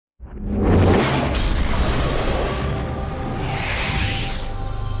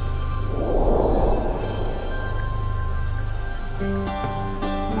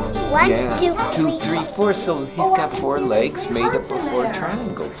two, three, four. So he's got 4 legs made up of 4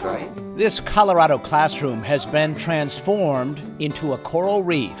 triangles, right? This Colorado classroom has been transformed into a coral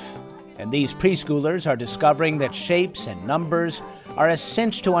reef. And these preschoolers are discovering that shapes and numbers are a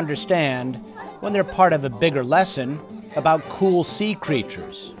cinch to understand when they're part of a bigger lesson about cool sea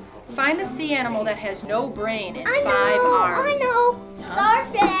creatures. Find the sea animal that has no brain and 5 arms. I know.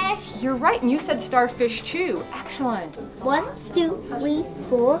 Starfish. You're right, and you said starfish too. Excellent. 1, 2, 3,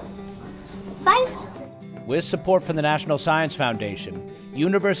 4, 5. With support from the National Science Foundation,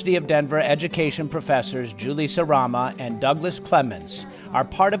 University of Denver education professors Julie Sarama and Douglas Clements are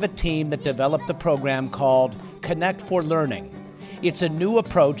part of a team that developed the program called Connect4Learning. It's a new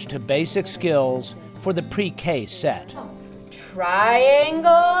approach to basic skills for the pre-K set.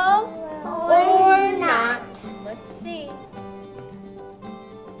 Triangle or not? Let's see.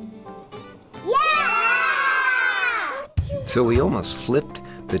 Yeah! So we almost flipped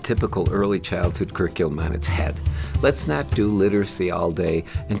the typical early childhood curriculum on its head. Let's not do literacy all day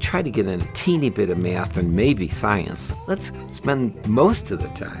and try to get in a teeny bit of math and maybe science. Let's spend most of the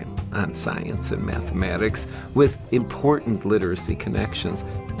time on science and mathematics with important literacy connections.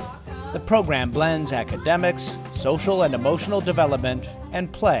 The program blends academics, social and emotional development, and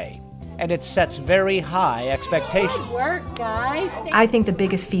play, and it sets very high expectations. Good work, guys. I think the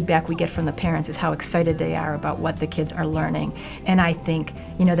biggest feedback we get from the parents is how excited they are about what the kids are learning. And I think,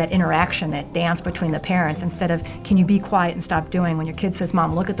 that interaction, that dance between the parents, instead of, can you be quiet and stop doing, when your kid says,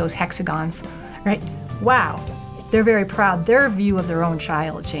 Mom, look at those hexagons, right? Wow. They're very proud. Their view of their own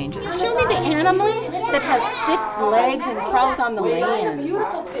child changes. Show me the animal that has 6 legs and crawls on the land.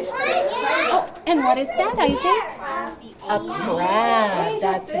 Oh, and what is that, Isaac? A crab.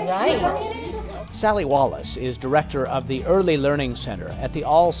 That's right. Sally Wallace is director of the Early Learning Center at the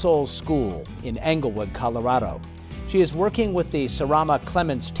All Souls School in Englewood, Colorado. She is working with the Sarama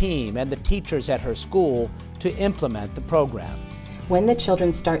Clements team and the teachers at her school to implement the program. When the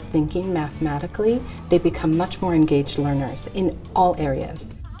children start thinking mathematically, they become much more engaged learners in all areas.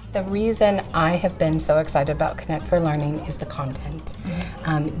 The reason I have been so excited about Connect4Learning is the content.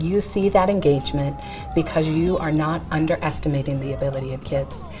 You see that engagement because you are not underestimating the ability of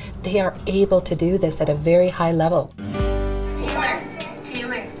kids. They are able to do this at a very high level.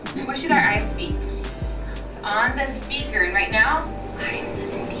 Taylor, what should our eyes be? On the speaker, and right now, I'm the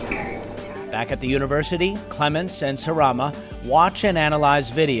speaker. Back at the university, Clements and Sarama watch and analyze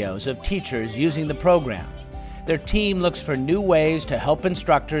videos of teachers using the program. Their team looks for new ways to help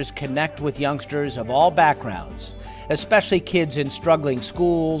instructors connect with youngsters of all backgrounds, especially kids in struggling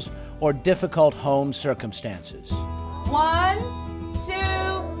schools or difficult home circumstances. 1, 2,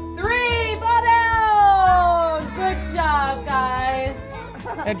 3, fall down! Good job, guys.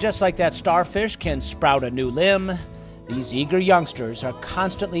 And just like that starfish can sprout a new limb, these eager youngsters are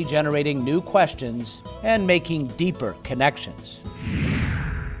constantly generating new questions and making deeper connections.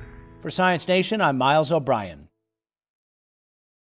 For Science Nation, I'm Miles O'Brien.